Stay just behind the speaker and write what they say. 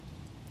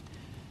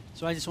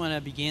So I just want to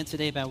begin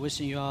today by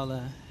wishing you all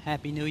a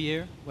happy new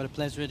year. What a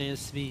pleasure it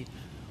is to be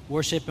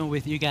worshiping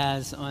with you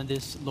guys on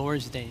this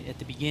Lord's Day at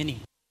the beginning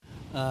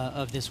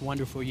of this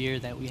wonderful year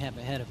that we have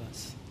ahead of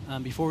us.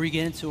 Before we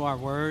get into our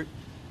word,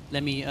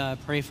 let me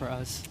pray for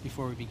us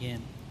before we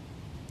begin.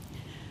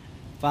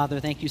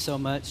 Father, thank you so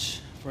much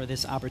for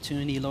this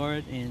opportunity,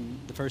 Lord, in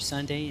the first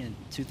Sunday in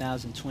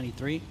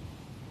 2023.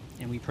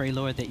 And we pray,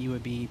 Lord, that you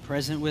would be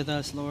present with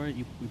us, Lord.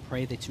 We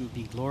pray that you would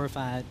be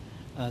glorified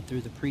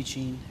through the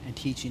preaching and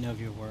teaching of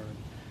your word.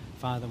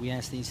 Father, we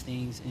ask these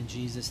things in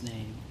Jesus'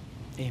 name.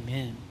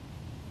 Amen.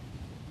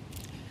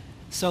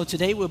 So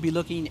today we'll be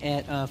looking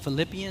at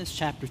Philippians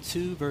chapter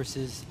 2,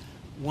 verses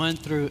 1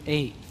 through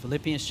 8.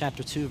 Philippians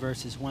chapter 2,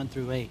 verses 1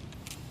 through 8.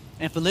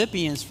 And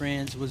Philippians,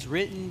 friends, was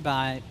written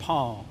by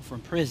Paul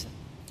from prison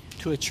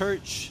to a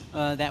church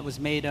that was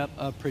made up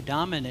of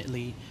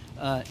predominantly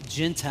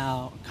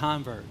Gentile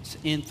converts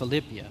in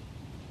Philippia.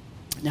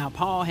 Now,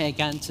 Paul had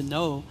gotten to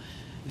know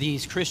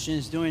these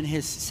Christians during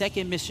his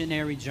second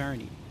missionary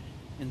journey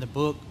in the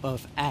book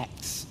of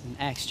Acts, in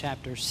Acts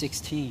chapter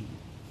 16.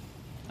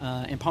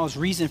 And Paul's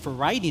reason for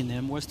writing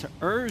them was to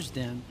urge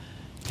them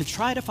to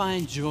try to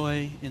find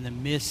joy in the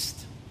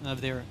midst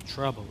of their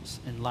troubles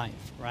in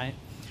life, right?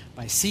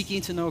 By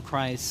seeking to know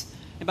Christ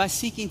and by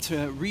seeking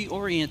to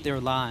reorient their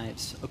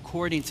lives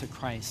according to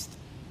Christ's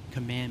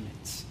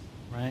commandments,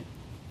 right?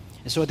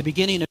 And so at the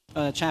beginning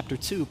of chapter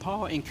 2,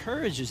 Paul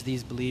encourages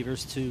these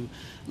believers to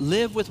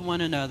live with one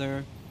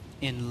another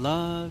in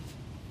love,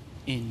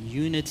 in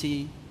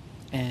unity,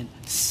 and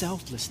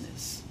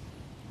selflessness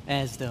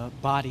as the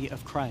body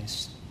of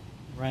Christ,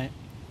 right?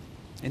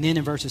 And then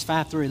in verses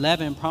 5 through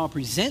 11, Paul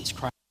presents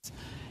Christ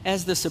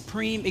as the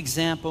supreme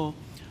example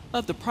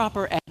of the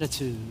proper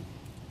attitude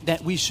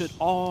that we should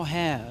all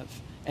have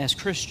as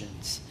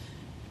Christians.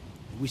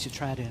 We should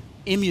try to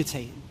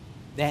imitate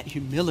that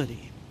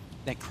humility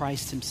that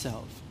Christ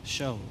himself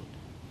showed.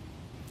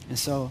 And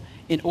so,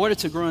 in order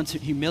to grow into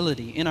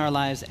humility in our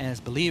lives as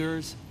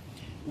believers,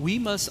 we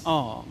must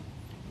all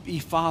be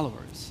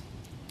followers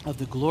of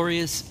the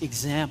glorious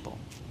example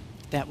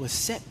that was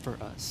set for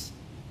us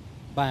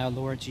by our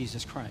Lord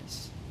Jesus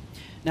Christ.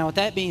 Now, with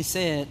that being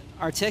said,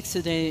 our text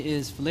today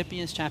is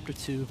Philippians chapter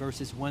 2,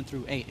 verses 1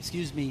 through 8.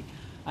 Excuse me,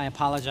 I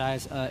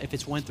apologize if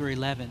it's 1 through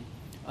 11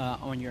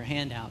 on your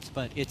handouts,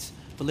 but it's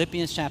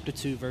Philippians chapter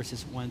 2,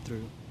 verses 1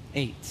 through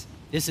 8.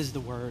 This is the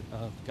word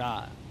of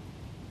God.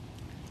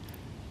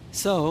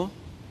 So,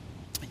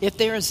 if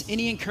there is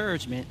any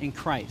encouragement in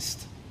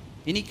Christ,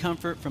 any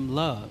comfort from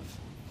love,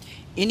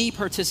 any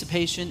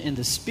participation in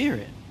the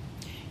Spirit,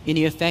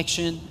 any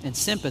affection and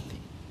sympathy,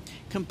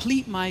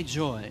 complete my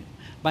joy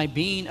by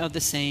being of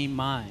the same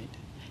mind,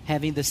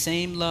 having the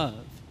same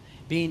love,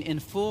 being in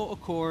full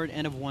accord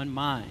and of one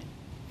mind.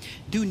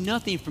 Do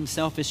nothing from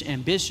selfish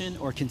ambition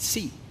or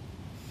conceit,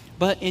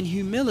 but in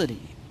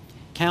humility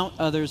count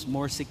others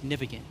more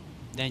significant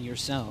than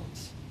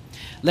yourselves.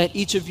 Let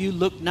each of you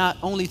look not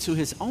only to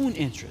his own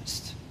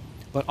interest,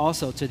 but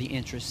also to the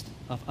interest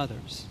of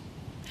others.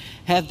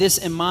 Have this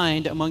in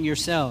mind among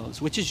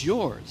yourselves, which is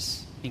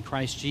yours in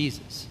Christ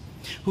Jesus,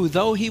 who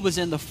though he was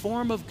in the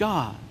form of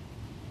God,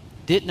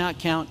 did not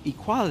count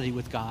equality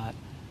with God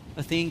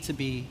a thing to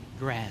be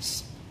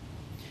grasped,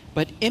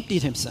 but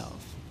emptied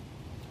himself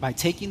by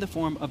taking the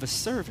form of a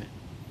servant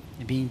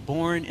and being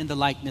born in the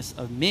likeness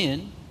of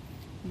men,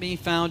 being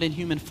found in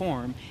human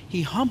form,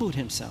 he humbled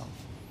himself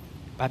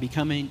by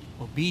becoming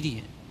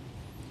obedient,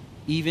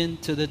 even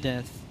to the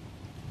death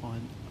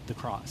on the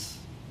cross.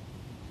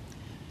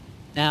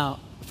 Now,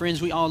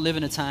 friends, we all live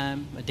in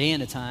a day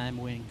and a time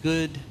when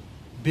good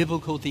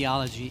biblical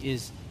theology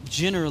is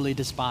generally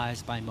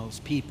despised by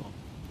most people,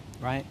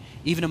 right?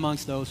 Even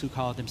amongst those who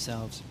call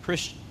themselves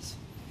Christians.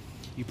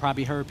 You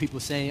probably heard people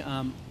say,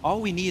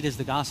 all we need is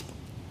the gospel,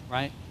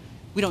 right?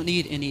 We don't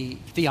need any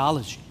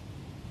theology.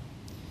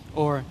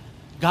 Or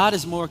God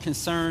is more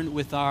concerned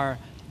with our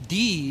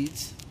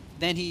deeds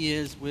than he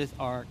is with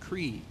our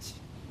creeds,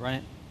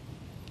 right?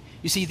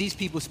 You see, these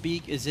people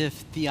speak as if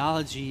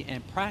theology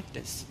and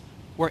practice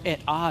were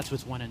at odds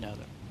with one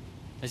another,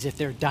 as if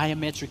they're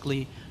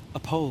diametrically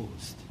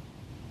opposed.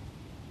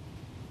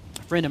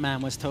 A friend of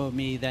mine once told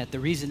me that the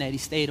reason that he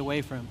stayed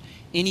away from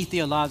any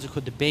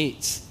theological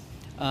debates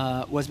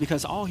was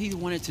because all he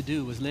wanted to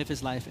do was live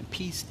his life in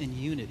peace and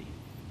unity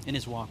in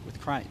his walk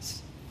with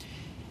Christ.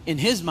 In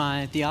his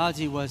mind,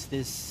 theology was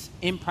this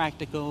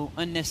impractical,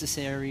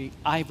 unnecessary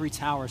ivory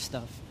tower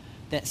stuff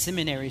that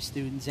seminary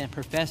students and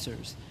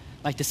professors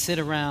like to sit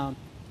around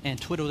and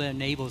twiddle their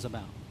navels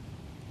about,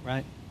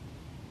 right?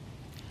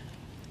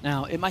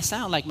 Now, it might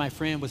sound like my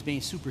friend was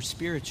being super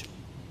spiritual,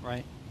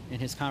 right, in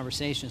his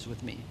conversations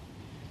with me.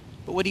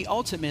 But what he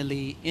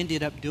ultimately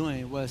ended up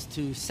doing was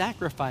to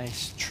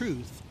sacrifice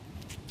truth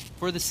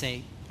for the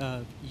sake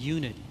of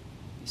unity.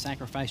 He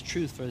sacrificed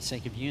truth for the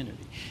sake of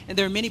unity. And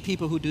there are many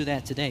people who do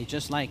that today,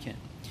 just like him.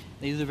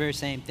 They do the very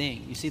same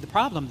thing. You see, the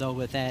problem, though,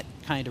 with that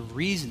kind of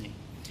reasoning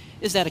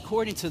is that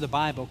according to the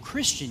Bible,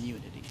 Christian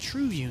unity,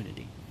 true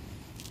unity,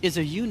 is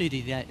a unity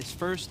that is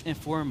first and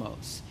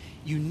foremost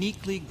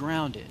uniquely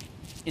grounded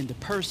in the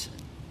person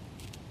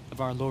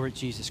of our Lord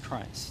Jesus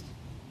Christ,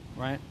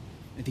 right?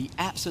 The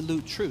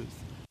absolute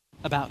truth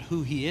about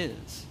who he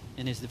is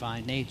in his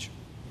divine nature,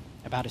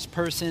 about his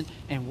person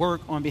and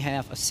work on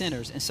behalf of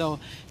sinners. And so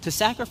to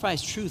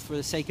sacrifice truth for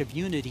the sake of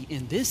unity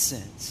in this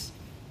sense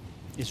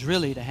is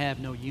really to have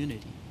no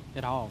unity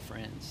at all,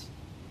 friends.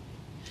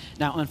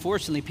 Now,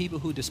 unfortunately, people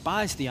who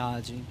despise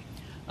theology,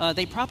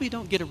 they probably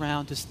don't get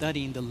around to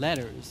studying the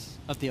letters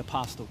of the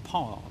Apostle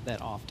Paul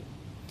that often.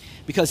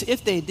 Because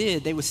if they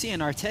did, they would see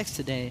in our text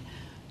today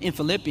in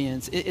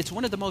Philippians, it's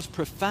one of the most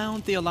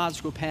profound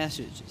theological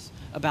passages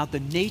about the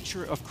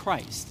nature of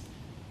Christ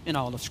in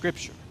all of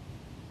Scripture.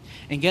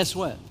 And guess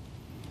what?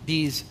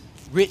 These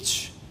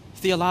rich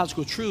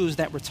theological truths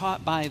that were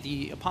taught by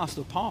the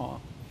Apostle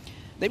Paul,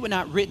 they were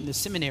not written to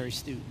seminary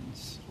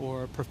students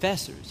or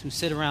professors who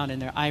sit around in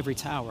their ivory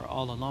tower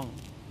all alone.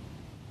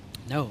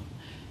 No,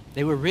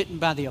 they were written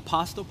by the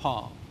Apostle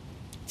Paul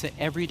to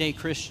everyday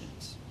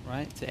Christians,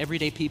 right? To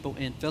everyday people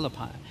in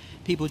Philippi,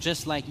 people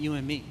just like you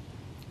and me,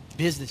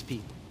 business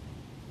people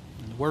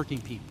and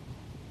working people,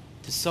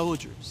 to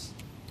soldiers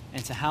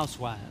and to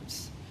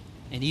housewives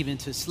and even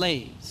to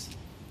slaves,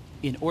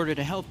 in order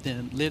to help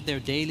them live their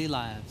daily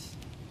lives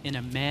in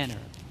a manner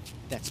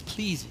that's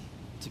pleasing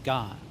to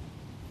God.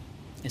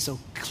 And so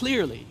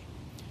clearly,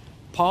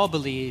 Paul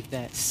believed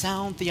that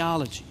sound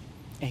theology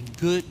and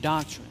good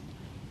doctrine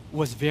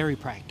was very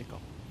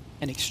practical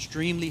and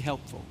extremely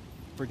helpful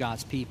for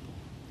God's people,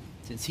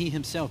 since he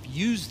himself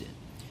used it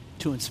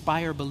to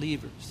inspire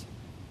believers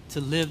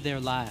to live their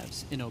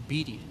lives in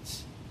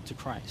obedience to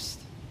Christ.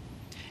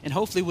 And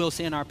hopefully we'll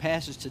see in our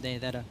passage today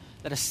that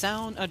a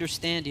sound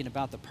understanding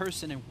about the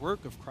person and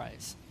work of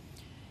Christ,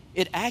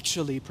 it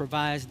actually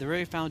provides the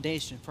very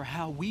foundation for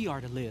how we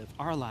are to live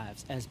our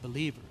lives as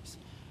believers,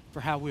 for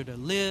how we're to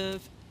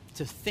live,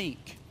 to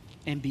think,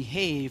 and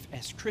behave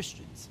as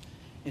Christians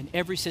in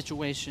every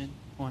situation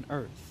on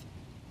earth.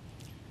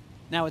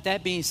 Now, with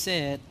that being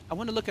said, I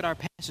want to look at our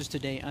passage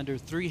today under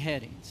three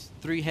headings.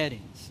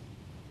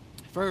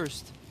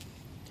 First,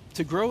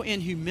 to grow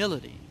in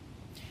humility,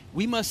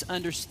 we must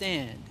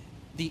understand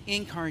the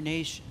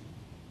incarnation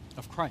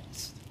of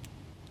Christ,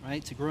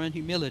 right? To grow in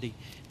humility,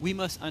 we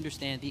must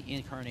understand the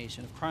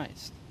incarnation of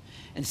Christ.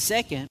 And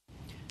second,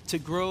 to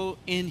grow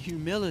in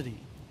humility,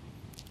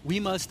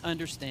 we must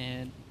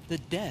understand the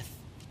death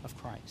of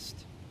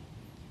Christ.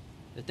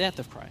 The death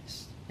of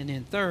Christ. And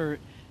then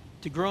third,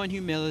 to grow in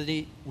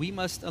humility, we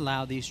must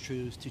allow these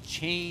truths to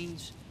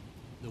change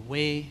the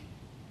way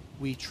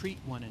we treat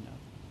one another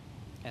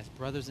as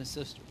brothers and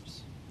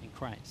sisters in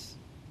Christ.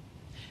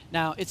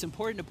 Now, it's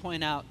important to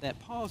point out that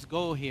Paul's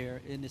goal here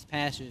in this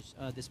passage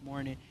this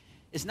morning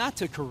is not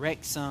to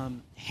correct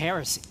some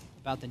heresy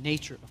about the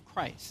nature of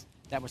Christ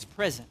that was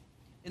present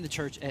in the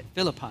church at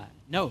Philippi.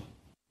 No.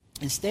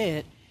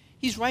 Instead,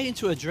 he's writing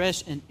to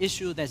address an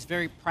issue that's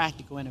very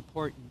practical and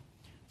important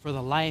for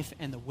the life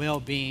and the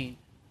well-being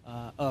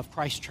of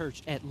Christ's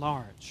church at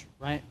large,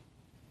 right?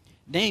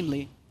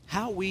 Namely,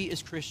 how we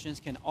as Christians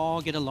can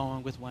all get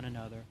along with one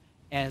another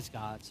as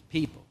God's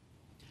people.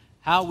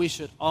 How we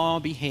should all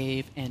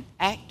behave and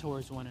act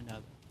towards one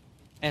another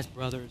as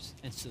brothers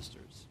and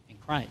sisters in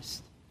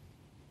Christ,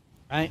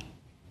 right?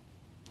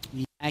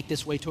 We act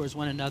this way towards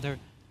one another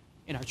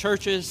in our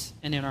churches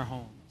and in our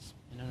homes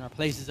and in our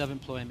places of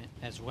employment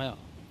as well.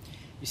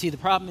 You see, the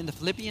problem in the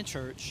Philippian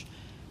church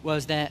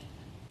was that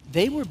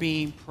they were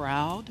being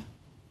proud,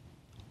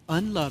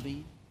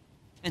 unloving,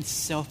 and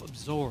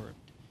self-absorbed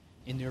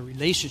in their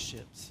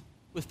relationships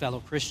with fellow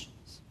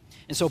Christians.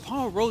 And so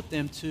Paul wrote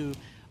them to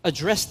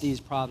address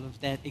these problems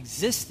that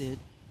existed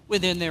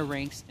within their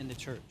ranks in the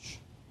church.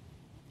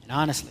 And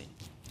honestly,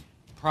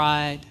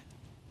 pride,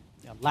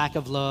 lack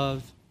of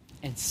love,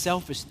 and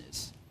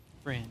selfishness,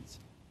 friends,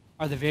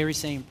 are the very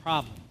same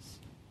problems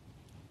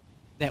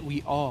that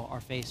we all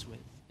are faced with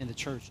in the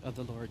church of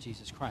the Lord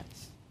Jesus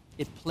Christ.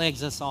 It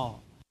plagues us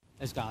all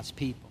as God's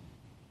people.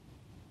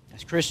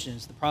 As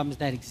Christians, the problems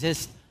that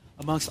exist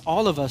amongst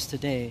all of us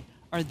today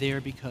are there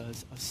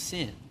because of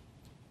sin.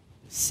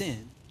 The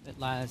sin that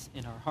lies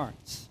in our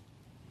hearts.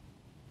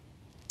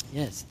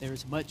 Yes, there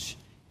is much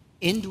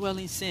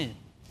indwelling sin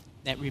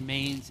that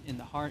remains in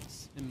the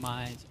hearts and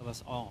minds of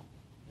us all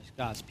as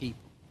God's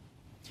people.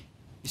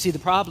 You see, the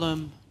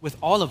problem with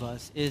all of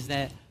us is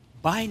that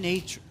by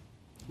nature,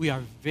 we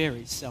are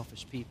very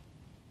selfish people,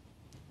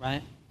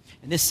 right?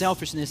 And this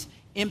selfishness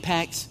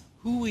impacts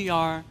who we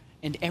are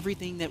and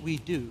everything that we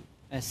do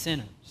as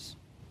sinners.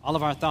 All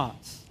of our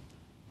thoughts,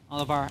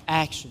 all of our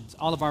actions,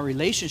 all of our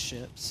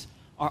relationships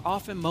are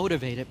often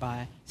motivated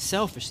by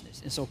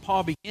selfishness. And so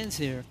Paul begins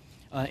here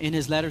in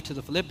his letter to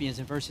the Philippians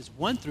in verses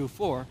 1 through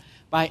 4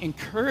 by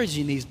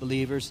encouraging these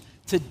believers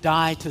to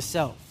die to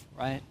self,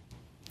 right?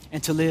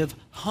 And to live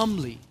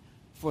humbly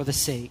for the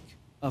sake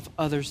of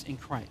others in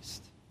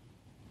Christ.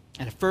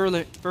 And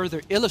to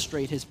further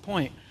illustrate his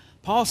point,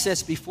 Paul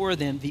sets before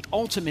them the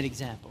ultimate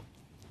example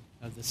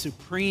of the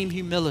supreme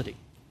humility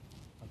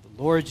of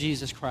the Lord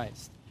Jesus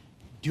Christ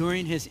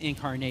during his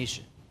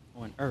incarnation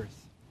on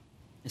earth.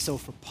 And so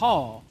for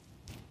Paul,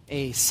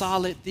 a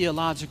solid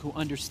theological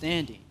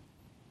understanding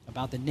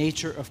about the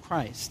nature of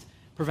Christ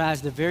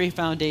provides the very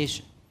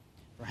foundation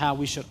for how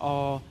we should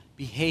all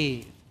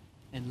behave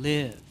and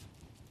live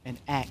and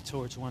act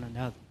towards one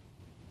another.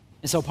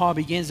 And so Paul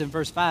begins in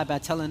verse 5 by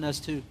telling us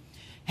to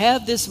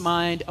have this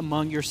mind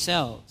among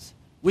yourselves,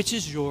 which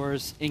is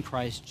yours in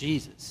Christ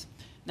Jesus.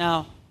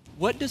 Now,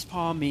 what does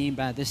Paul mean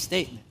by this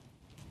statement?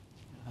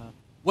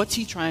 What's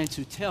he trying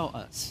to tell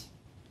us?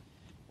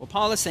 Well,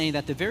 Paul is saying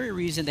that the very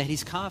reason that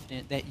he's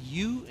confident that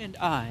you and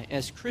I,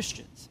 as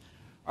Christians,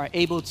 are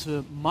able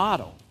to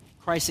model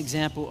Christ's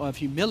example of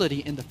humility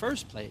in the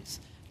first place,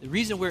 the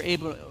reason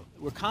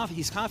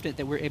he's confident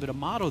that we're able to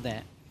model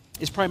that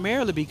is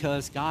primarily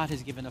because God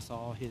has given us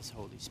all his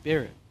Holy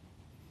Spirit.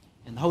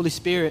 And the Holy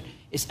Spirit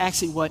is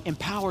actually what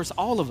empowers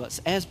all of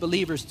us as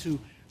believers to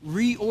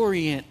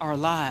reorient our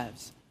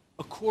lives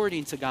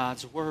according to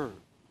God's word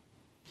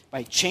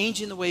by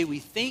changing the way we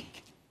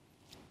think,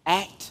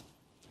 act,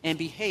 and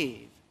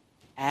behave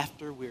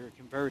after we're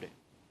converted.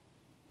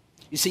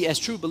 You see, as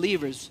true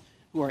believers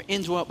who are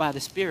indwelt by the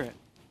Spirit,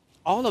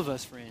 all of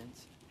us,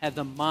 friends, have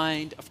the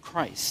mind of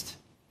Christ.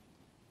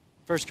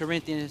 1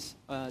 Corinthians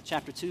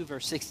chapter 2,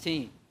 verse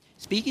 16.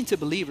 Speaking to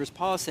believers,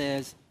 Paul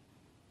says,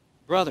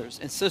 brothers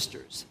and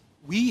sisters,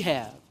 we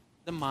have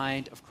the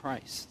mind of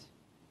Christ.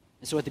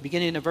 And so at the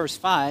beginning of verse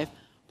 5,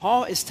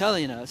 Paul is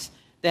telling us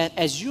that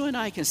as you and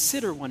I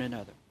consider one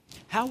another,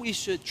 how we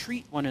should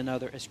treat one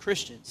another as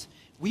Christians,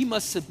 we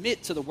must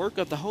submit to the work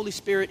of the Holy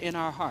Spirit in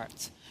our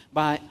hearts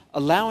by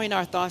allowing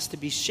our thoughts to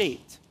be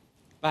shaped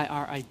by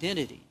our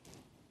identity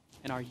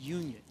and our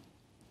union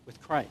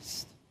with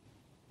Christ.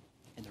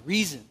 And the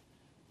reason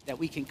that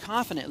we can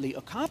confidently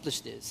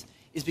accomplish this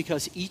is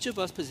because each of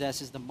us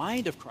possesses the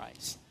mind of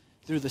Christ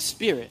through the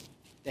Spirit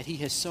that he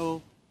has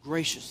so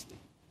graciously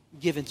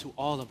given to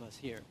all of us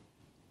here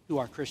who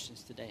are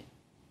Christians today.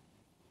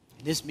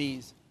 And this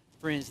means,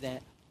 friends,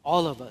 that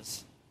all of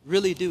us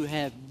really do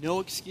have no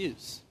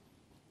excuse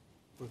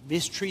for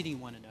mistreating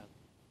one another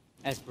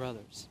as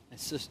brothers and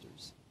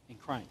sisters in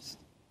Christ.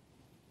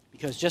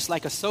 Because just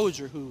like a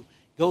soldier who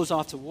goes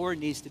off to war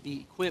needs to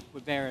be equipped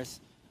with various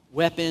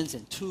weapons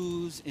and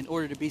tools in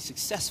order to be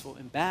successful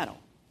in battle,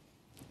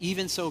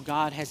 even so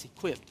God has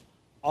equipped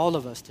all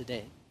of us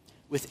today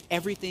with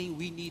everything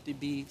we need to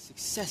be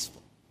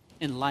successful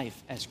in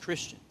life as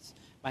Christians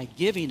by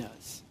giving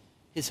us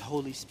his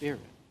Holy Spirit.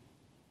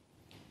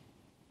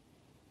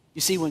 You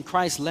see, when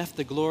Christ left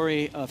the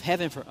glory of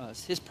heaven for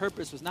us, his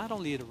purpose was not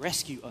only to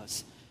rescue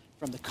us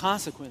from the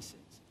consequences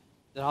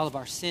that all of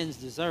our sins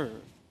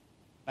deserve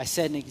by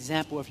setting an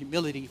example of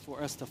humility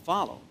for us to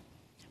follow,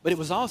 but it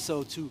was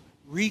also to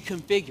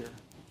reconfigure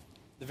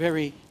the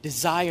very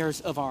desires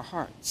of our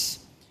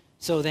hearts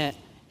so that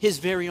his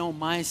very own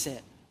mindset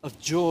of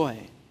joy,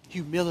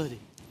 humility,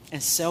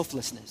 and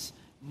selflessness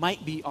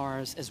might be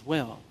ours as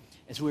well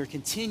as we're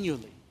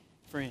continually,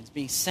 friends,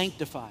 being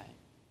sanctified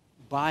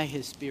by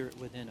his Spirit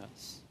within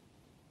us.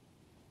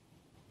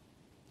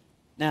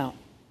 Now,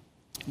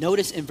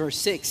 notice in verse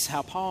 6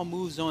 how Paul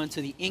moves on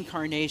to the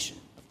incarnation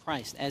of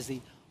Christ as the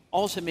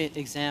ultimate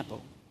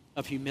example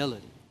of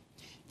humility.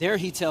 There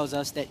he tells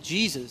us that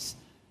Jesus,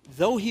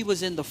 though he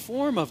was in the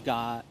form of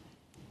God,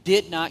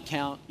 did not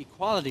count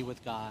equality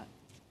with God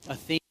a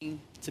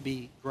thing to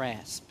be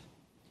grasped.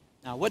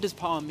 Now, what does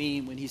Paul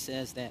mean when he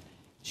says that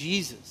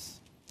Jesus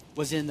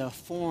was in the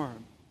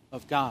form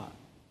of God?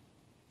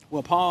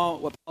 Well,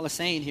 what Paul is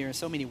saying here in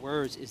so many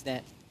words is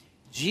that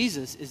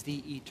Jesus is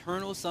the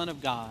eternal Son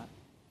of God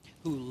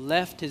who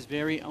left his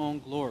very own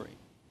glory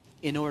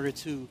in order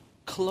to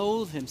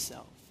clothe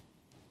himself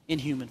in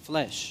human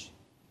flesh.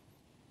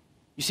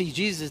 You see,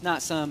 Jesus is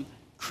not some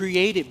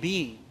created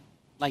being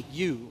like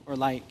you or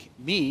like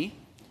me,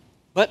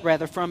 but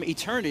rather from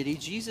eternity,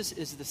 Jesus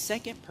is the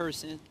second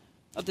person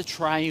of the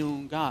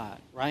triune God,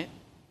 right?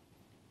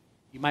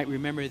 You might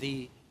remember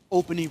the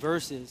opening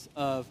verses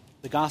of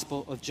the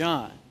Gospel of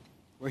John,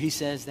 where he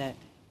says that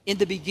in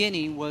the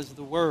beginning was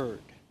the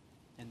Word,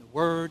 and the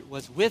Word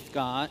was with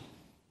God,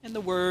 and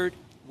the Word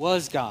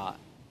was God.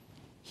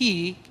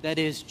 He, that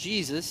is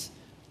Jesus,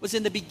 was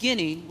in the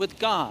beginning with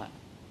God.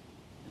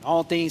 And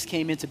all things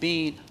came into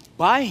being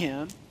by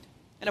him,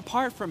 and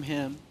apart from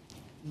him,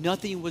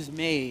 nothing was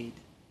made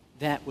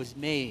that was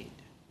made.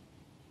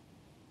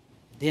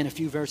 Then a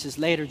few verses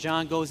later,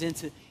 John goes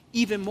into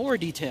even more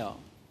detail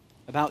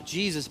about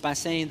Jesus by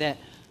saying that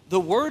the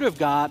Word of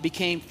God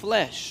became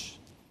flesh,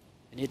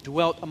 and it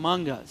dwelt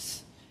among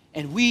us,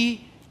 and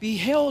we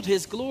beheld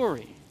his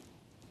glory,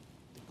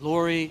 the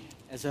glory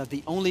as of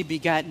the only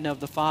begotten of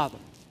the Father,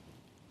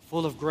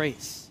 full of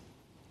grace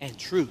and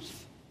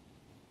truth.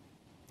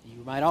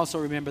 You might also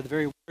remember the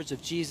very words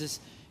of Jesus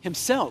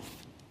himself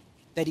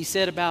that he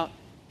said about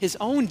his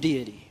own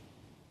deity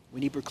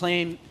when he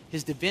proclaimed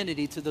his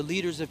divinity to the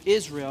leaders of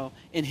Israel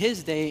in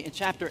his day in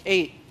chapter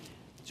 8,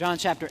 John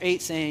chapter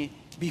 8, saying,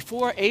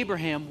 "Before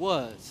Abraham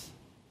was,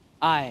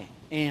 I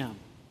am."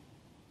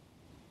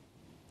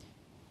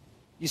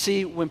 You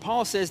see, when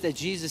Paul says that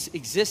Jesus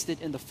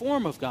existed in the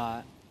form of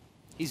God,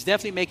 he's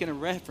definitely making a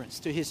reference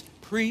to his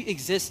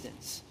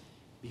pre-existence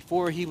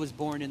before he was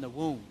born in the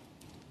womb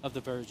of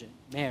the Virgin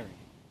Mary.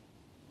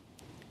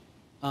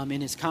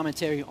 in his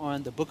commentary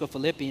on the book of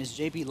Philippians,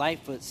 J.B.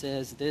 Lightfoot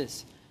says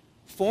this: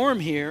 form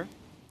here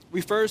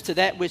refers to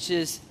that which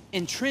is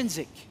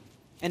intrinsic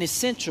and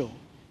essential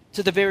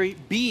to the very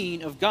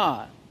being of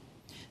God.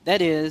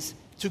 That is,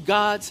 to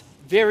God's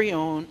very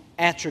own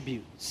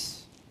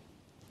attributes.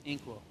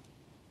 End quote.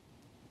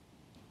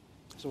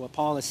 So what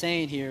Paul is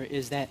saying here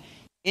is that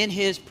in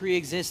his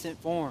pre-existent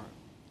form,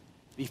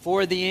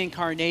 before the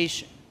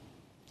incarnation,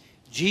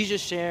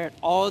 Jesus shared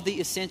all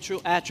the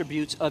essential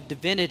attributes of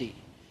divinity,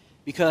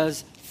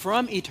 because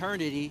from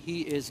eternity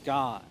he is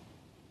God.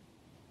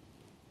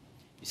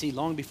 You see,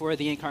 long before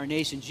the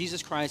incarnation,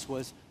 Jesus Christ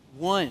was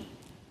one,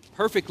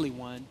 perfectly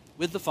one,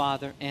 with the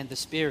Father and the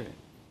Spirit.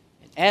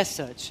 And as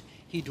such,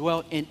 he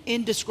dwelt in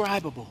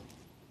indescribable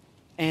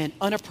and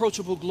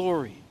unapproachable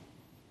glory,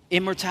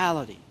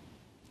 immortality,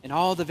 and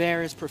all the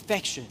various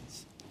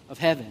perfections of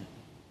heaven.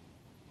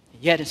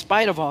 And yet, in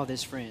spite of all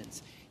this,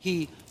 friends,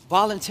 he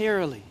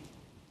voluntarily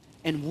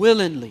and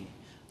willingly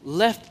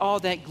left all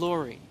that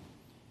glory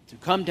to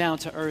come down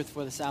to earth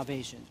for the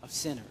salvation of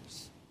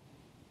sinners.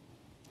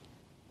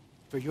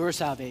 For your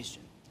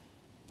salvation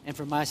and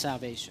for my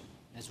salvation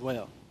as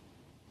well.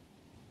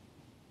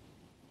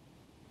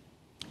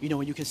 You know,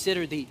 when you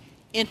consider the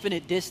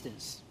infinite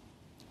distance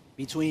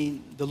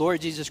between the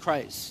Lord Jesus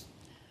Christ,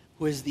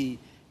 who is the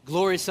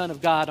glorious Son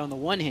of God on the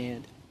one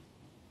hand,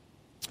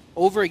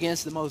 over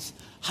against the most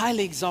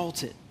highly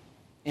exalted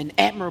and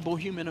admirable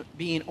human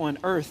being on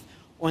earth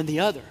on the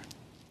other,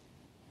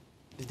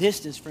 the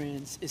distance,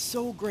 friends, is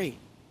so great,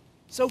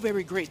 so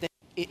very great, that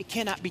it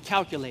cannot be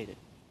calculated.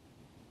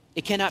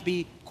 It cannot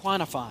be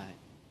quantified.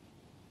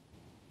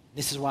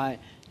 This is why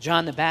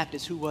John the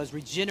Baptist, who was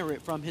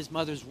regenerate from his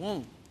mother's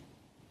womb,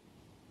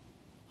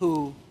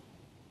 who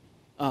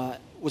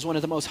was one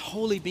of the most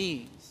holy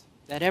beings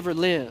that ever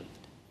lived,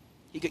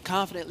 he could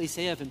confidently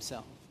say of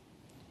himself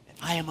that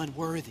I am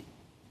unworthy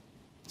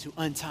to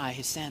untie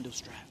his sandal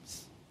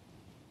straps.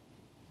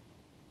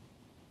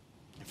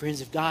 And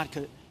friends, if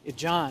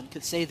John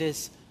could say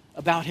this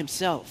about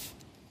himself,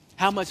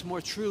 how much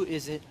more true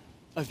is it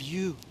of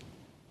you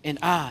and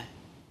I,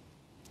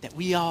 that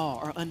we all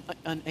are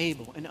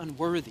unable and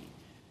unworthy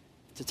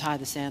to tie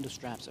the sandal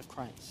straps of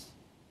Christ.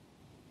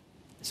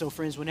 So,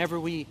 friends, whenever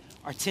we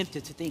are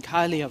tempted to think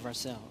highly of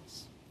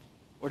ourselves,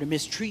 or to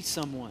mistreat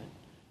someone,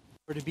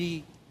 or to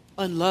be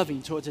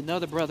unloving towards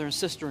another brother and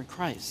sister in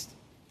Christ,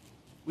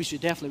 we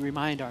should definitely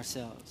remind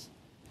ourselves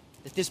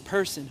that this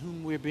person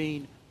whom we're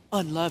being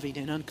unloving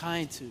and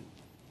unkind to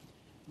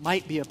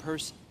might be a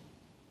person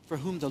for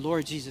whom the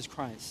Lord Jesus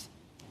Christ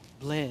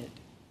bled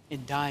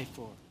and died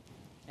for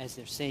as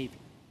their Savior.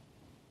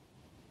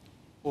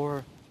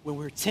 Or when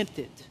we're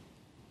tempted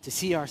to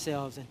see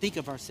ourselves and think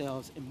of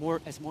ourselves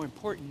as more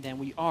important than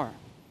we are,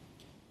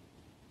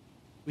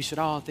 we should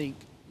all think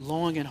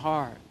long and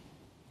hard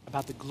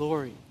about the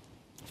glory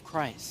of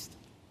Christ,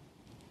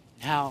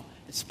 and how,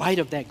 in spite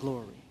of that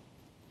glory,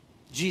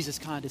 Jesus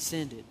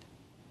condescended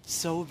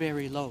so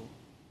very low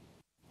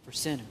for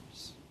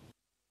sinners,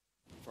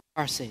 for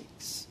our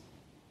sakes,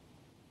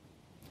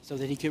 so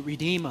that he could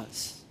redeem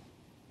us,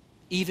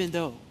 even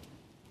though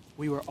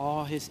we were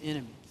all his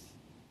enemies,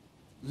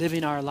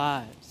 living our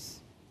lives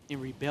in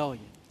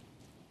rebellion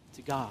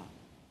to God.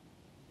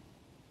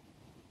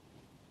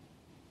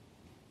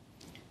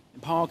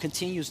 And Paul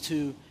continues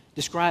to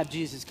describe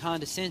Jesus'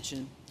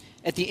 condescension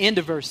at the end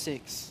of verse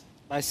 6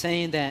 by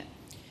saying that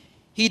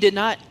he did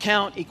not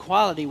count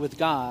equality with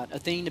God a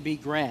thing to be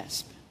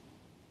grasped.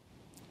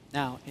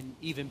 Now, an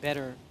even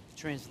better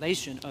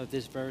translation of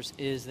this verse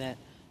is that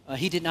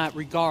he did not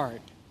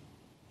regard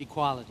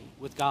equality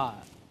with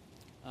God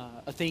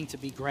a thing to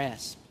be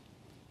grasped.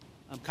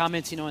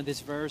 Commenting on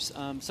this verse,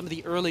 some of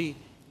the early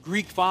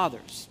Greek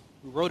fathers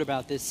who wrote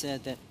about this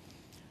said that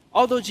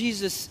although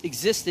Jesus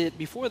existed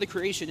before the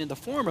creation in the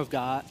form of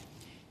God,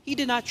 he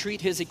did not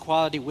treat his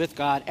equality with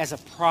God as a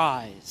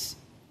prize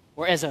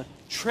or as a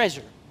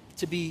treasure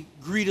to be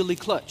greedily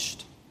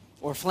clutched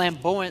or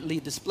flamboyantly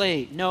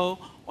displayed. No,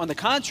 on the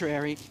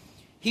contrary,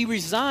 he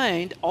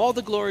resigned all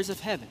the glories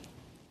of heaven.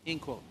 End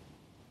quote.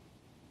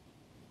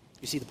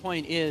 You see, the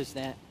point is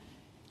that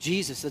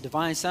Jesus, the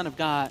divine Son of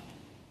God,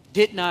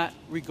 did not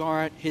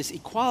regard his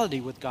equality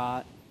with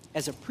God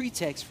as a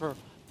pretext for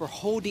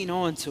holding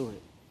on to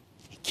it,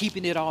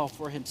 keeping it all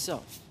for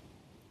himself,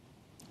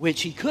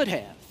 which he could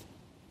have,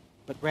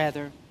 but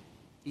rather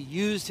he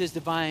used his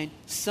divine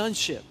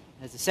sonship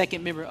as the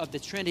second member of the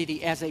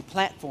Trinity as a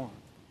platform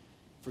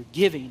for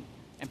giving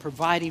and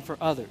providing for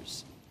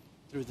others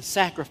through the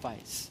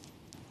sacrifice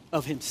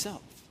of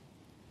himself.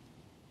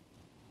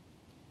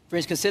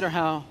 Friends, consider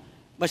how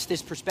much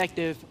this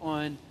perspective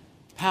on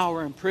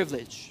power and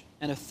privilege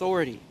and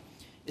authority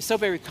is so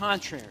very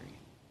contrary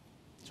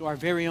to our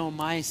very own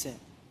mindset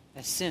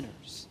as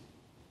sinners,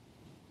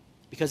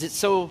 because it's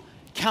so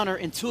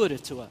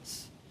counterintuitive to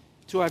us,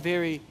 to our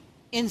very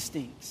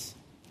instincts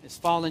as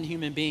fallen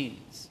human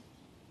beings.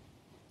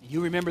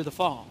 You remember the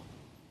fall,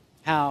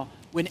 how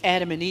when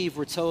Adam and Eve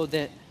were told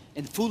that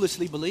and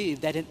foolishly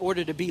believed that in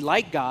order to be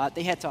like God,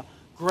 they had to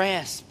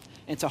grasp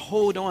and to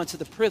hold on to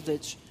the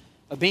privilege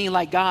of being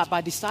like God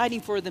by deciding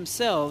for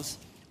themselves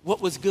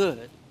what was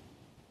good.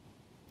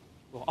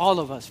 Well, all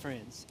of us,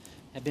 friends,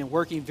 have been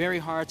working very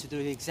hard to do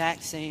the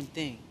exact same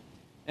thing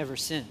ever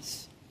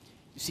since.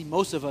 You see,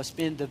 most of us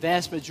spend the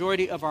vast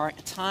majority of our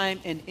time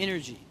and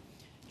energy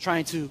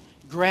trying to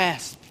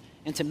grasp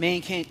and to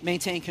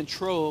maintain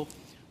control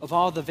of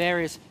all the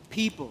various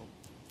people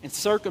and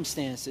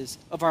circumstances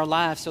of our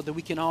lives so that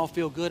we can all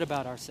feel good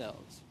about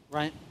ourselves,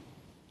 right?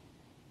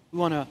 We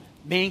want to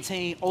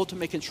maintain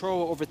ultimate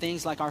control over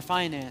things like our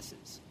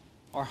finances,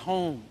 our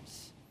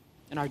homes,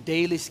 and our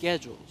daily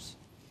schedules.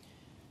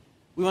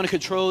 We want to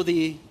control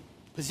the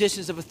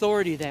positions of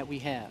authority that we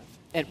have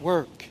at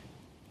work.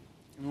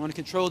 And we want to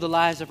control the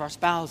lives of our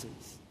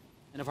spouses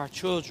and of our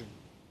children,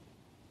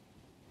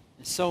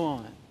 and so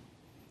on.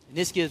 And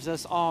this gives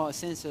us all a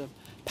sense of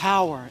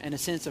power and a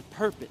sense of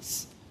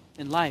purpose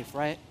in life,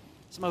 right?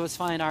 Some of us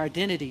find our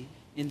identity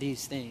in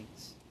these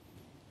things.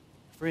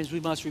 Friends, we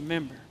must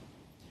remember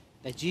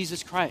that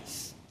Jesus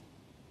Christ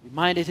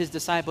reminded his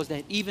disciples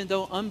that even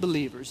though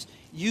unbelievers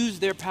use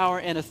their power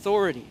and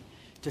authority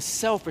to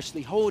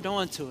selfishly hold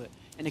on to it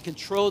and to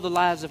control the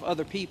lives of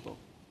other people,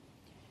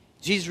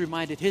 Jesus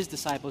reminded his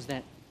disciples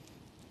that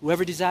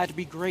whoever desired to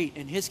be great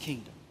in his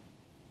kingdom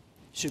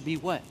should be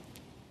what?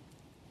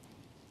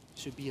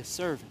 Should be a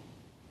servant,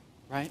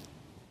 right?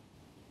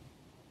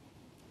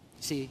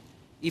 See,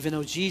 even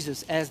though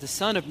Jesus, as the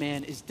Son of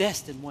Man, is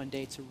destined one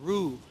day to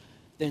rule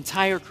the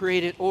entire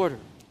created order,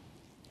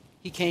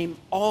 he came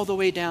all the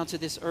way down to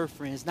this earth,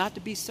 friends, not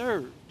to be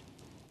served,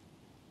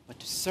 but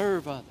to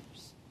serve others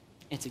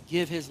and to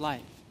give his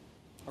life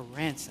a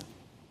ransom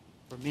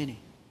for many.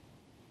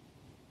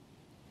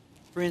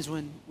 Friends,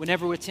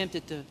 whenever we're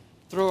tempted to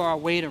throw our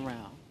weight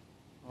around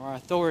or our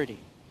authority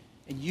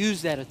and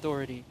use that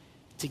authority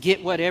to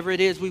get whatever it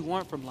is we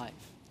want from life,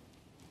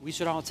 we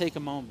should all take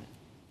a moment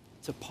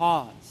to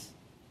pause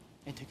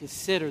and to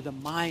consider the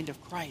mind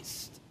of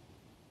Christ.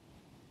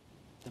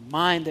 The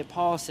mind that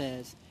Paul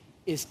says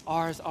is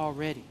ours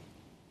already,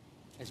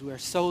 as we are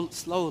so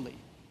slowly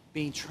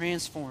being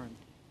transformed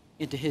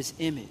into his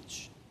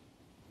image.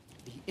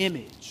 The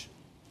image,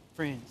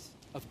 friends,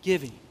 of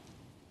giving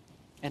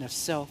and of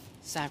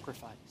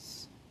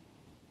self-sacrifice.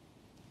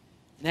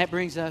 And that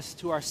brings us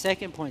to our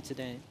second point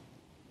today,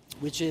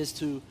 which is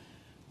to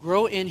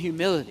grow in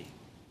humility.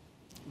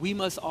 We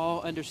must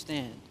all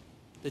understand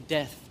the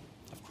death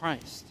of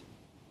Christ.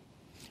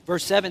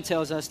 Verse 7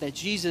 tells us that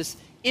Jesus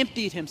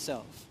emptied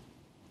himself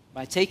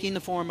by taking the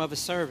form of a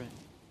servant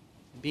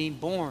and being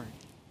born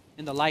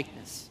in the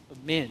likeness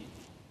of men.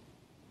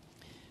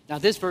 Now,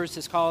 this verse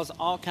has caused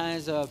all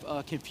kinds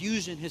of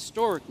confusion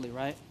historically,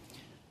 right?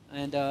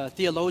 And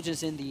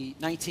theologians in the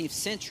 19th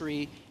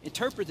century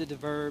interpreted the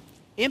verb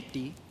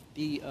empty,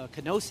 the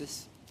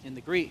kenosis in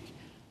the Greek,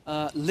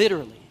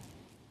 literally,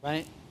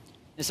 right?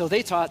 And so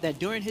they taught that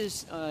during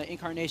his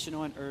incarnation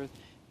on earth,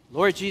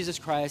 Lord Jesus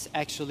Christ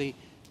actually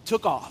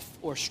took off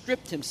or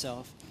stripped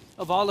himself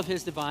of all of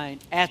his divine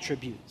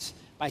attributes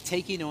by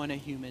taking on a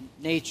human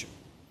nature.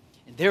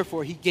 And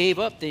therefore, he gave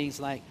up things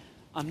like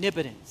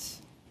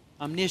omnipotence,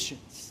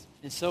 omniscience,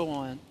 and so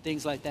on,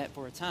 things like that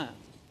for a time,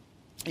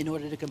 in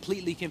order to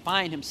completely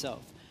confine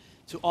himself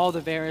to all the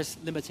various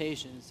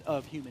limitations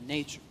of human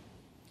nature.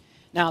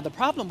 Now, the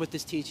problem with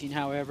this teaching,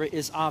 however,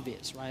 is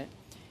obvious, right?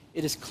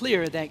 It is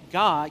clear that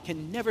God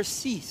can never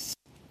cease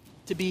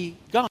to be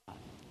God,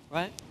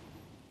 right?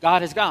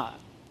 God is God.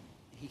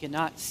 He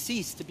cannot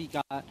cease to be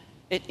God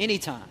at any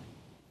time.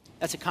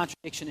 That's a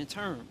contradiction in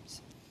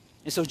terms.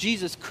 And so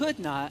Jesus could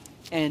not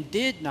and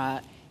did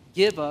not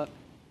give up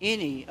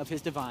any of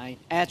his divine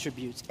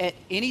attributes at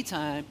any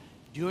time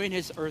during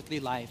his earthly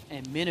life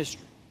and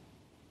ministry.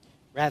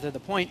 Rather, the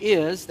point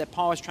is that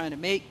Paul is trying to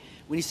make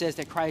when he says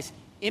that Christ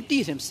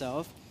emptied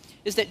himself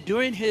is that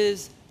during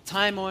his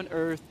time on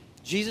earth,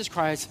 Jesus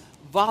Christ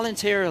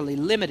voluntarily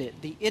limited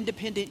the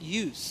independent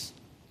use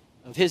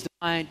of his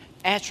divine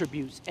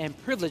attributes and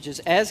privileges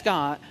as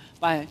God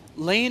by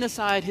laying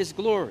aside his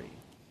glory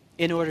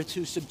in order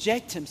to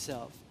subject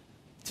himself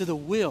to the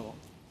will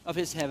of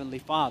his heavenly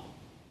Father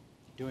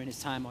during his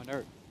time on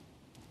earth.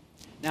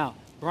 Now,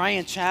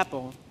 Bryan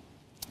Chapell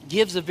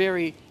gives a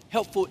very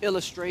helpful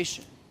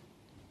illustration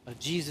of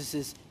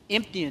Jesus'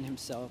 emptying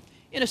himself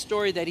in a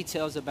story that he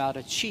tells about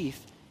a chief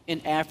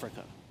in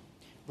Africa.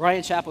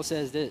 Bryan Chapell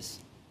says this: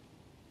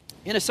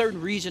 in a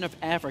certain region of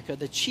Africa,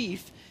 the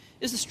chief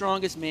is the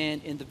strongest man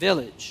in the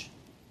village.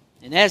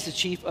 And as the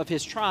chief of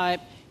his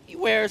tribe, he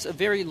wears a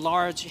very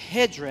large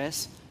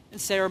headdress and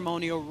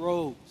ceremonial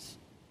robes.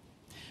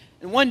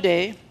 And one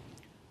day,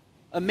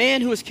 a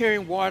man who was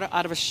carrying water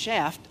out of a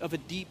shaft of a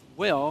deep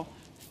well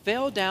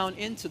fell down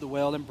into the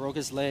well and broke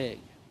his leg.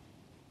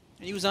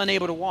 And he was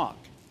unable to walk.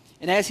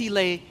 And as he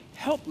lay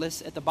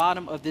helpless at the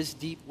bottom of this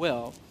deep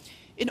well,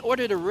 in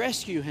order to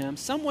rescue him,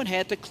 someone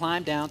had to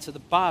climb down to the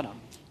bottom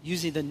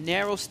using the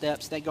narrow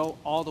steps that go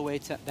all the way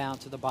down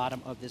to the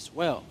bottom of this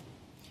well,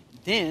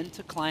 then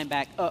to climb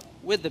back up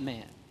with the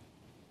man.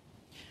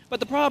 But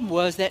the problem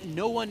was that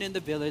no one in the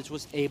village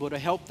was able to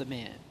help the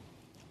man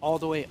all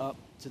the way up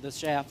to the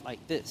shaft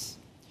like this.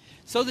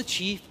 So the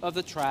chief of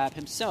the tribe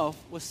himself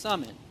was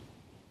summoned.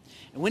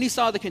 And when he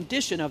saw the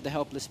condition of the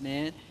helpless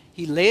man,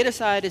 he laid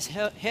aside his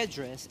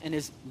headdress and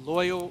his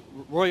royal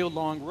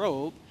long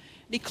robe,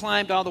 and he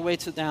climbed all the way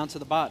down to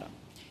the bottom.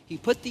 He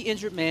put the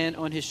injured man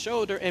on his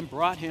shoulder and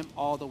brought him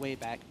all the way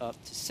back up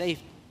to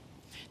safety.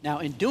 Now,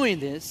 in doing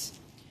this,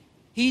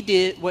 he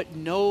did what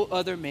no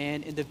other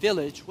man in the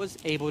village was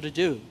able to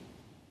do.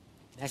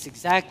 That's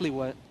exactly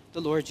what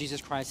the Lord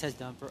Jesus Christ has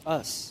done for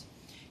us.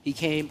 He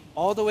came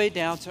all the way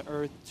down to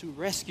earth to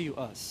rescue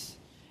us.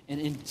 And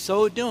in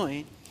so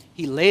doing,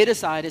 he laid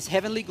aside his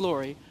heavenly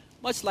glory,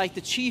 much like the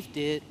chief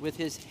did with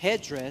his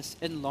headdress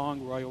and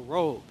long royal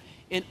robe,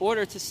 in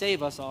order to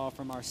save us all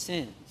from our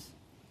sins.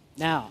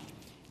 Now,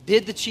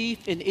 did the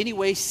chief in any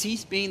way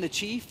cease being the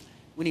chief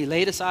when he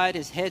laid aside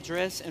his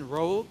headdress and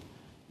robe?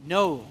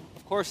 No,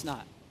 of course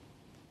not.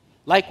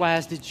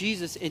 Likewise, did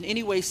Jesus in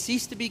any way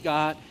cease to be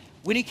God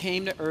when he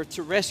came to earth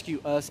to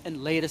rescue us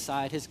and laid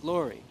aside his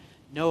glory?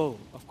 No,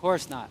 of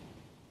course not.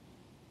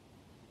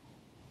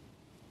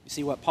 You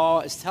see, what Paul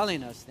is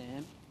telling us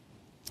then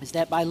is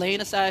that by laying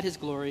aside his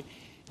glory,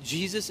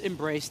 Jesus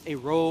embraced a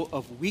role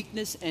of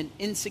weakness and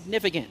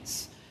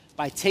insignificance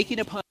by taking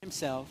upon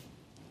himself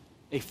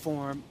a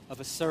form of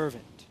a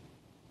servant.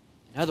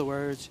 In other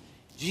words,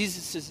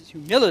 Jesus'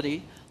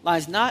 humility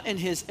lies not in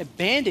his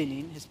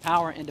abandoning his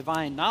power and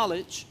divine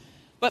knowledge,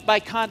 but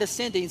by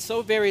condescending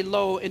so very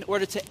low in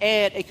order to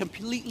add a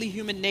completely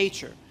human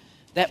nature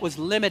that was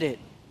limited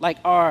like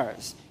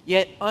ours,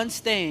 yet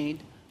unstained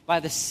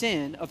by the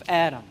sin of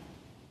Adam.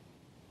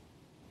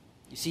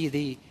 You see,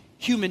 the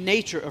human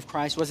nature of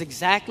Christ was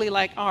exactly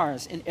like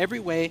ours in every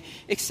way,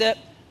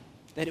 except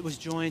that it was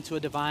joined to a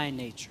divine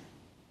nature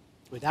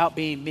without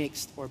being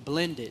mixed or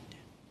blended.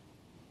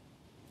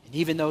 And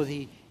even though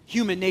the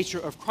human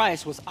nature of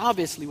Christ was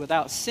obviously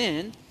without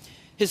sin,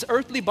 his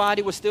earthly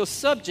body was still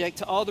subject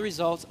to all the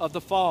results of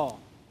the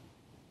fall.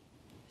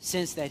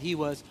 Since that he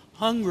was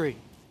hungry,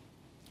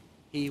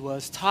 he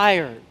was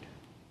tired,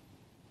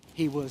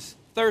 he was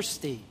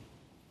thirsty,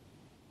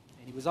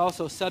 and he was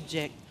also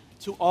subject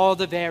to all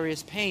the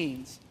various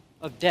pains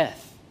of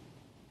death.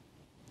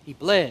 He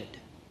bled.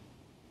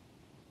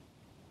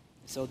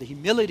 So the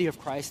humility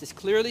of Christ is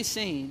clearly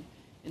seen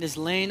in his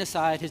laying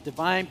aside his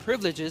divine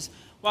privileges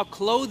while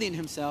clothing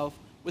himself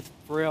with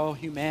frail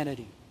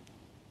humanity.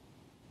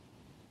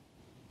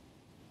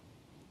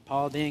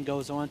 Paul then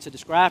goes on to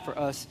describe for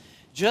us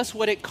just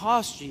what it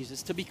cost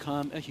Jesus to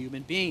become a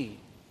human being.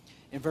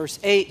 In verse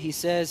 8, he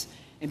says,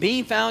 "And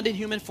being found in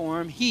human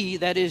form, he,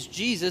 that is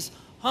Jesus,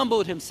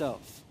 humbled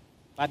himself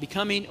by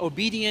becoming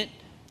obedient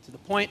to the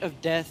point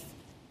of death,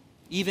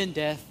 even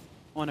death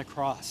on a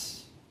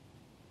cross."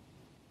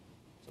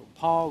 So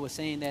Paul was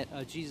saying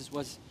that Jesus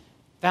was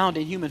found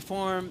in human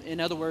form. In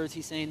other words,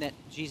 he's saying that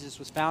Jesus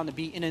was found to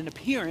be in an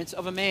appearance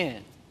of a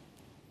man.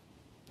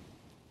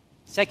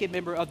 Second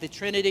member of the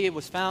Trinity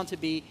was found to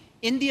be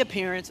in the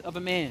appearance of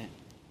a man,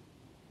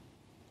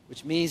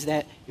 which means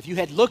that if you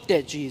had looked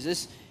at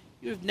Jesus,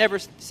 you would have never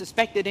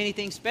suspected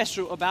anything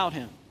special about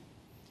him.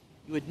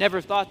 You would never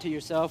thought to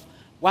yourself,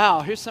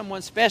 wow, here's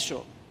someone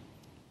special,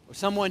 or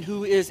someone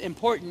who is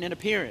important in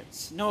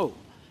appearance. No.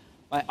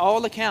 By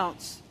all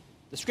accounts,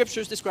 the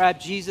scriptures describe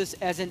Jesus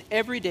as an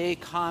everyday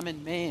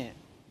common man,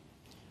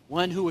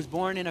 one who was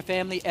born in a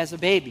family as a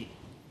baby,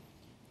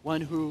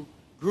 one who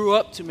grew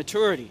up to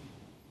maturity,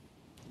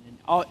 and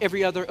in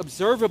every other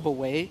observable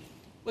way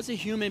was a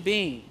human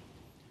being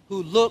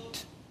who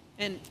looked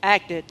and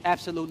acted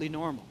absolutely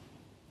normal.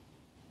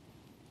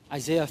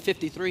 Isaiah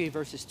 53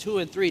 verses 2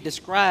 and 3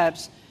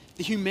 describes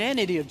the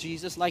humanity of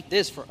Jesus like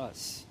this for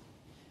us.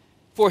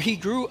 "For he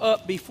grew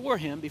up before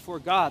him," before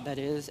God that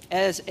is,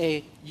 "as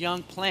a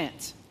young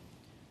plant,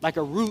 like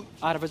a root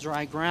out of a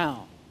dry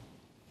ground.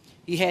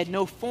 He had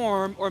no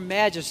form or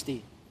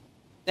majesty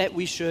that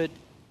we should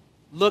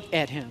look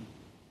at him,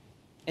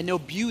 and no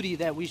beauty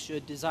that we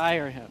should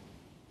desire him.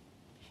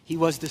 He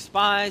was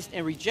despised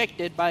and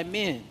rejected by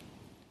men,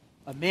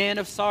 a man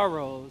of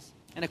sorrows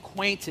and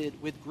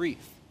acquainted with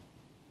grief.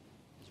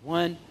 As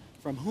one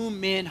from whom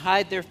men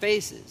hide their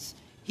faces,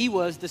 he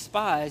was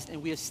despised,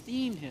 and we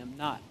esteemed him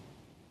not."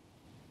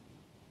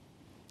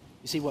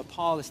 You see, what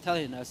Paul is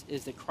telling us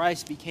is that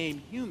Christ became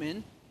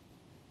human,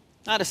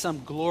 not as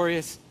some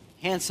glorious,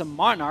 handsome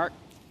monarch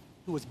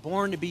who was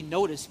born to be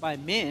noticed by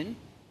men,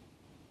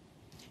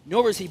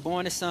 nor was he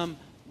born as some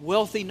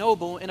wealthy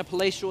noble in a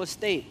palatial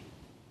estate.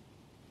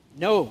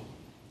 No,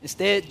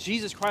 instead,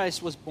 Jesus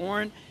Christ was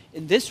born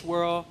in this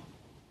world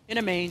in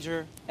a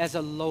manger as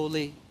a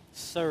lowly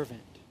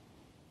servant,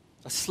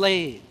 a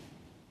slave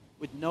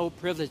with no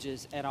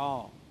privileges at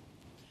all,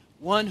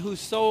 one whose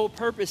sole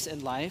purpose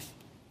in life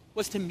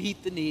was to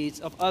meet the needs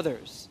of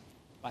others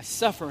by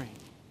suffering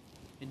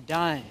and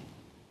dying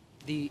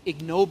the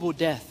ignoble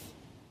death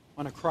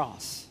on a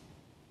cross.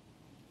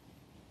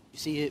 You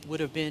see, it would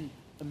have been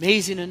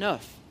amazing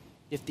enough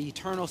if the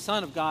eternal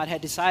Son of God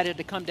had decided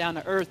to come down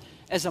to earth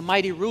as a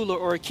mighty ruler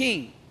or a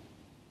king.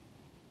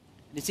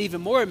 And it's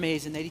even more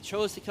amazing that he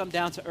chose to come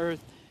down to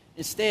earth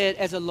instead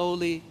as a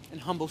lowly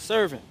and humble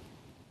servant.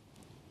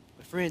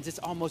 But Friends, it's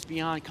almost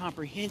beyond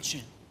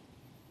comprehension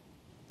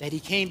that he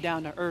came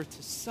down to earth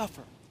to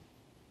suffer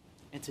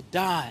and to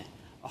die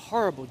a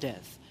horrible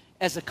death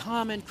as a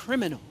common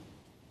criminal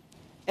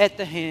at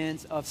the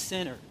hands of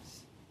sinners.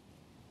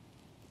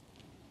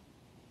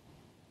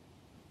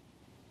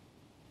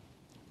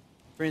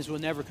 Friends,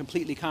 we'll never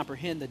completely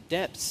comprehend the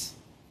depths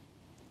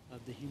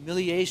of the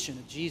humiliation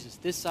of Jesus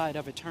this side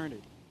of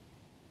eternity.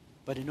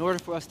 But in order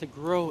for us to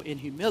grow in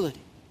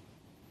humility,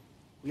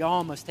 we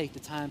all must take the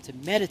time to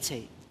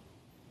meditate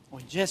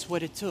on just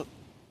what it took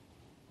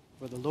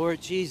for the Lord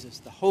Jesus,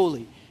 the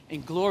holy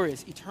and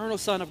glorious eternal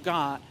Son of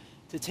God,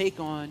 to take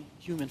on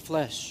human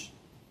flesh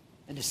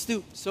and to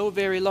stoop so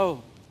very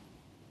low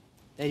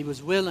that he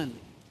was willingly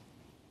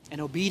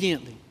and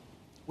obediently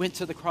went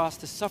to the cross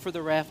to suffer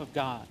the wrath of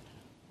God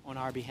on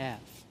our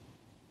behalf.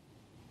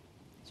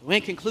 So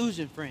in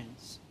conclusion,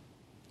 friends,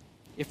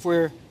 if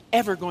we're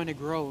ever going to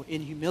grow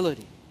in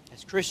humility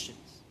as Christians,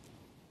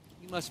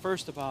 we must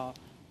first of all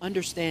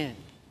understand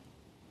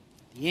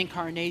the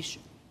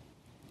incarnation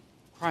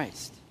of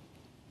Christ.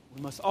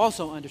 We must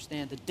also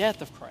understand the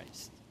death of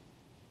Christ.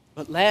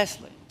 But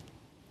lastly,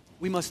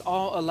 we must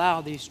all allow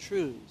these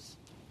truths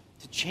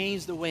to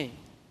change the way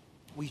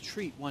we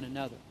treat one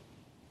another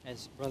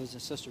as brothers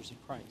and sisters in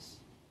Christ.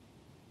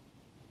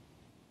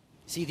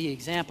 See, the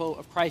example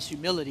of Christ's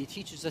humility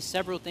teaches us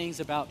several things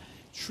about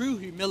true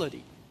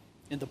humility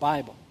in the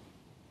Bible.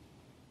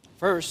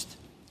 First,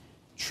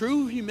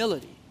 true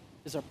humility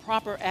is a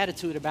proper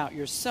attitude about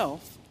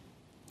yourself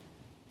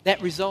that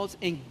results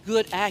in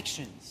good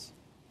actions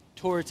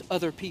towards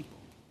other people.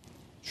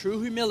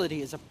 True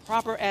humility is a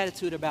proper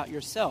attitude about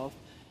yourself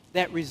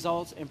that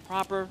results in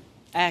proper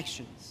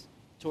actions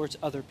towards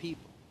other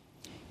people.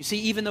 You see,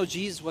 even though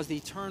Jesus was the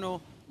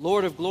eternal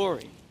Lord of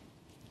glory,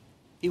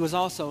 he was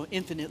also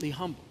infinitely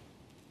humble.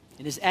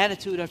 And his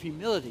attitude of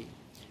humility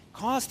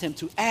caused him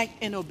to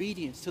act in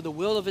obedience to the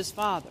will of his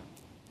Father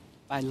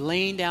by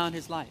laying down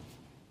his life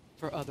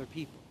for other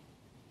people,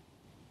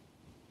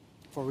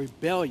 for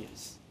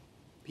rebellious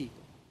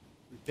people,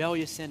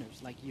 rebellious sinners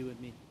like you and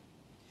me.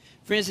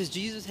 Friends, as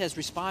Jesus has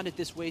responded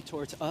this way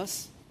towards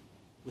us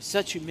with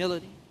such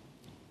humility,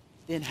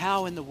 then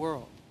how in the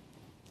world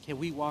can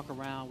we walk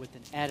around with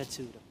an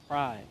attitude of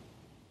pride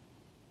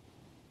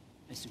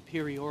and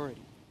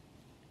superiority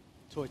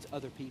towards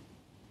other people?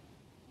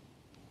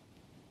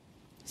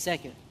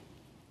 Second,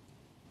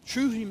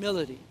 true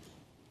humility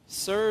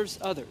serves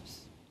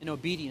others in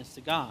obedience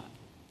to God,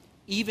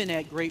 even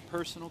at great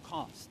personal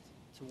cost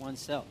to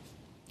oneself.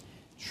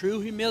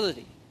 True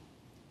humility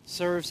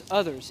serves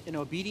others in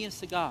obedience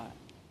to God,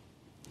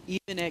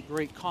 even at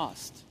great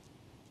cost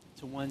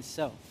to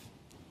oneself.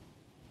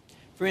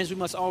 Friends, we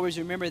must always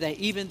remember that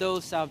even though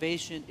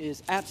salvation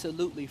is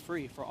absolutely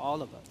free for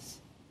all of us,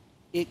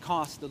 it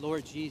cost the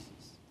Lord Jesus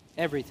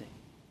everything.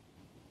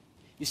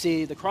 You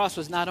see, the cross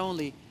was not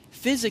only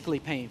physically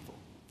painful,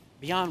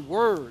 beyond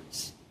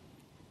words,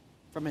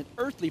 from an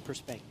earthly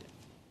perspective,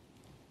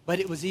 but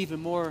it was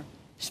even more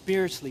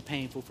spiritually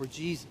painful for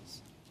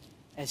Jesus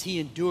as he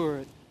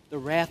endured the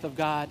wrath of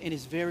God in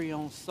his very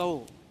own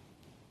soul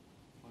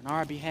on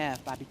our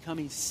behalf by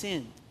becoming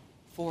sin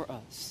for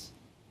us.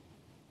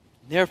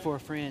 Therefore,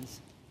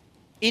 friends,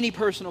 any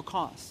personal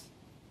cost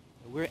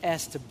that we're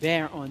asked to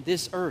bear on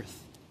this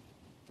earth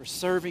for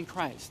serving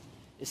Christ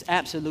is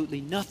absolutely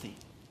nothing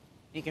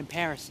in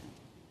comparison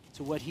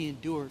to what he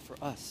endured for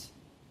us.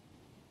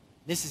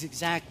 This is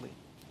exactly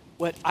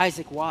what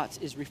Isaac Watts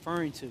is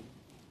referring to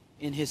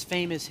in his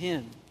famous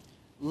hymn,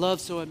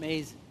 "Love So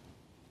Amazing,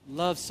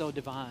 Love So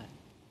Divine,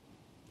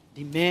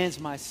 Demands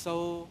My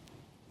Soul,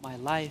 My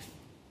Life,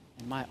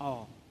 and My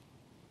All."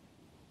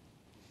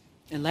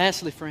 And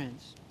lastly,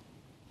 friends,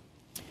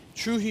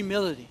 true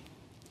humility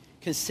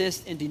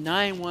consists in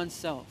denying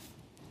oneself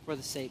for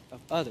the sake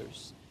of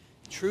others.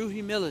 True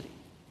humility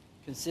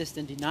consists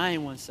in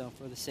denying oneself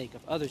for the sake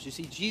of others. You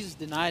see, Jesus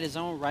denied his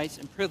own rights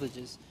and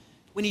privileges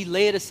when he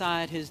laid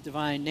aside his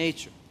divine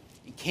nature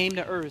and came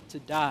to earth to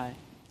die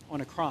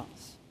on a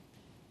cross.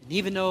 And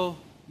even though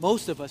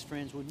most of us,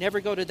 friends, will never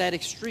go to that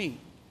extreme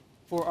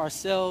for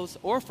ourselves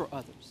or for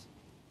others,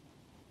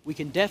 we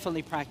can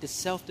definitely practice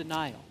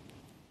self-denial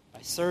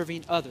by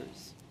serving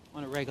others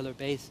on a regular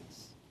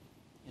basis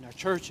in our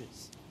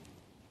churches,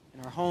 in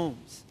our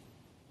homes,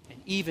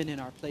 and even in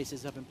our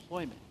places of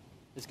employment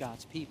as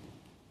God's people.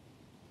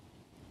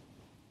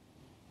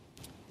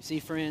 You see,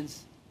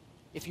 friends,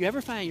 if you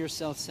ever find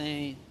yourself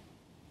saying,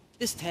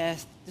 this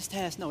task,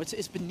 no,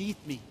 it's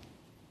beneath me.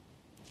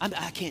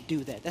 I can't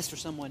do that. That's for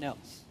someone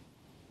else.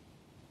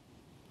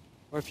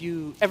 Or if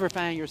you ever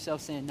find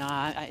yourself saying,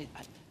 nah,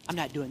 I'm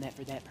not doing that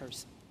for that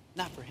person.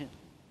 Not for him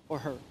or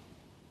her.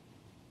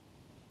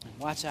 And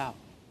watch out.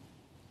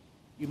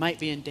 You might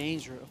be in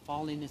danger of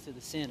falling into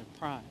the sin of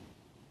pride.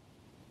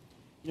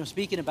 You know,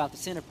 speaking about the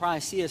sin of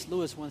pride, C.S.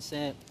 Lewis once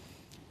said,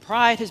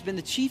 "Pride has been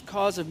the chief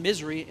cause of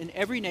misery in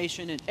every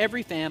nation and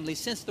every family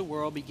since the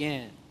world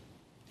began."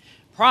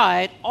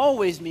 Pride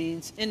always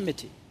means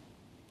enmity.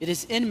 It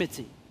is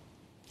enmity.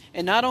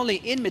 And not only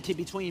enmity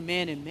between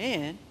man and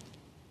man,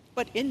 but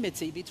but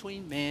enmity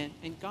between man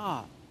and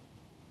God.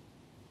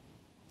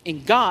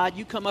 In God,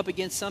 you come up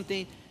against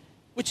something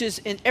which is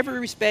in every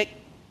respect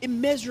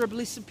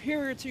immeasurably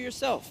superior to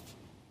yourself.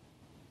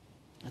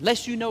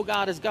 Unless you know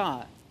God as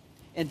God,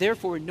 and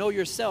therefore know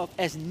yourself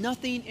as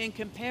nothing in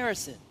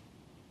comparison,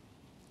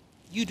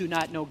 you do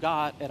not know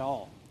God at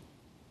all.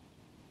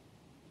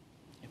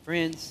 And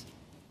friends,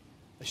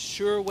 a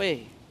sure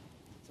way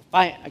to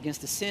fight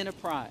against the sin of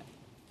pride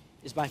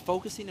is by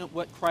focusing on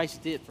what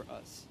Christ did for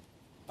us,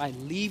 by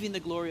leaving the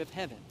glory of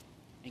heaven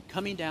and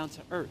coming down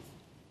to earth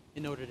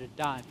in order to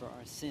die for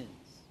our sins.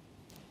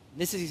 And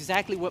this is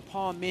exactly what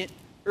Paul meant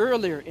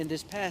earlier in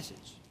this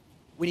passage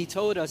when he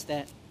told us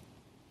that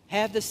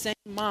have the same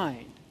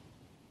mind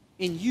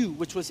in you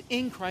which was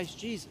in Christ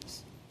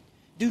Jesus.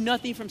 Do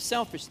nothing from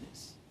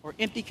selfishness or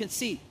empty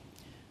conceit,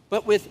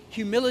 but with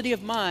humility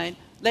of mind,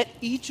 let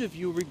each of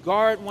you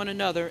regard one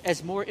another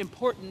as more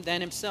important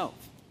than himself.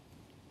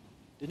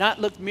 Do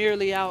not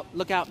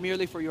look out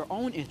merely for your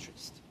own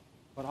interest,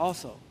 but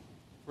also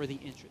for the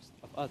interest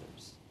of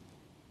others.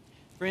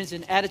 Friends,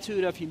 an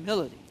attitude of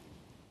humility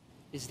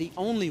is the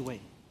only way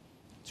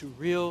to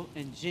real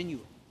and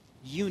genuine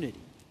unity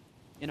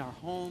in our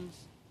homes,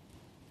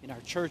 in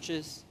our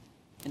churches,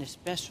 and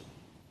especially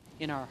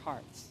in our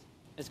hearts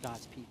as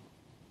God's people.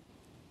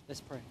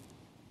 Let's pray.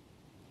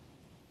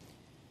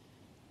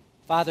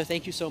 Father,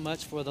 thank you so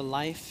much for the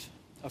life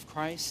of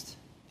Christ,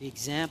 the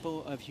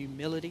example of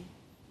humility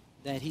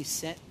that he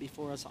set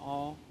before us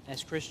all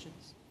as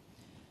Christians.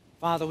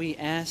 Father, we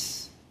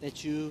ask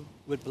that you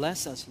would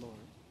bless us, Lord,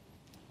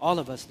 all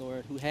of us,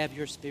 Lord, who have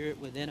your Spirit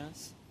within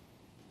us,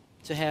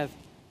 to have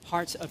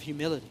hearts of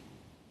humility,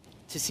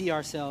 to see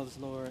ourselves,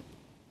 Lord,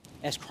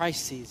 as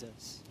Christ sees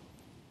us,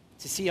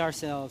 to see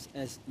ourselves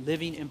as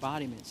living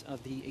embodiments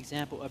of the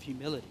example of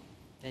humility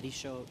that he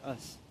showed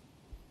us.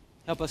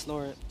 Help us,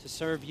 Lord, to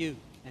serve you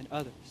and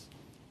others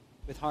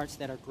with hearts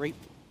that are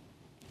grateful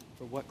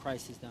for what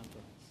Christ has done for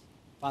us.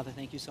 Father,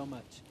 thank you so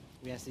much.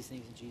 We ask these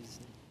things in Jesus'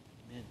 name.